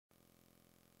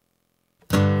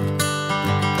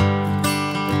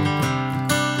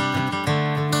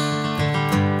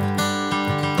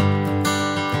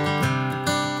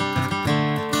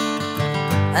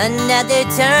Another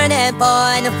turning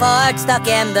point, a fork stuck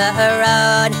in the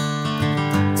road.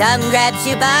 Time grabs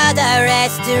you by the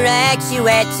wrist, directs you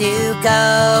where to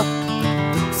go.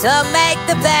 So make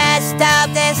the best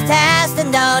of this test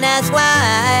and don't ask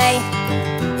why.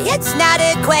 It's not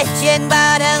a question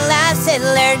but a lesson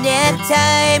learned in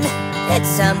time. It's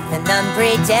something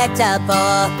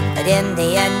unpredictable, but in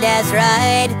the end is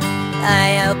right.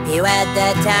 I hope you had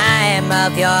the time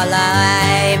of your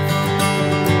life.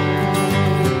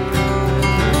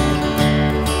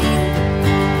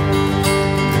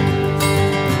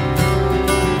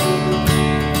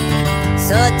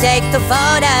 So take the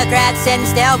photographs and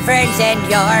still frames in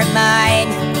your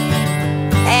mind,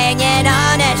 hanging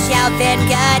on a shelf in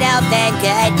good health and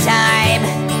good time.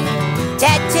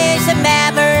 Tattoos and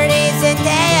memories and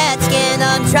dead skin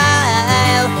on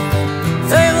trial.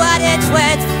 For what it's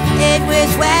worth, it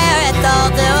was worth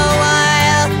all the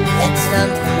while. It's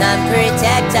something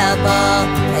unpredictable,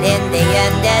 but in the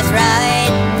end is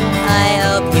right. I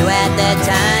hope you had the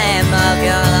time of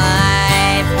your life.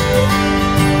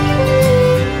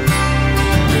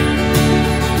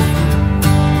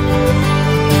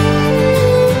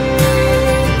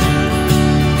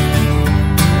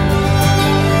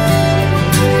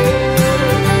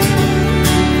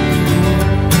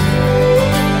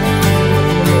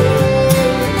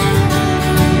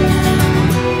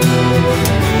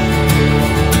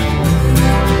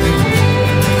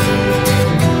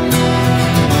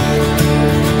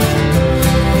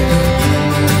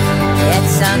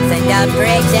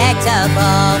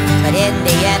 Unpredictable, but in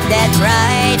the end that's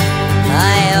right.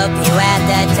 I hope you had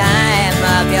the time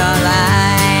of your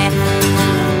life.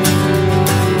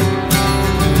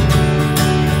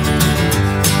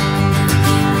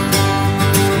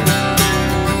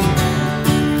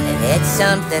 It's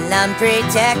something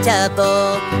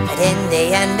unpredictable, but in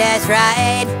the end that's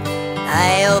right.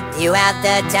 I hope you had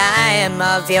the time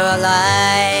of your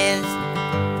life.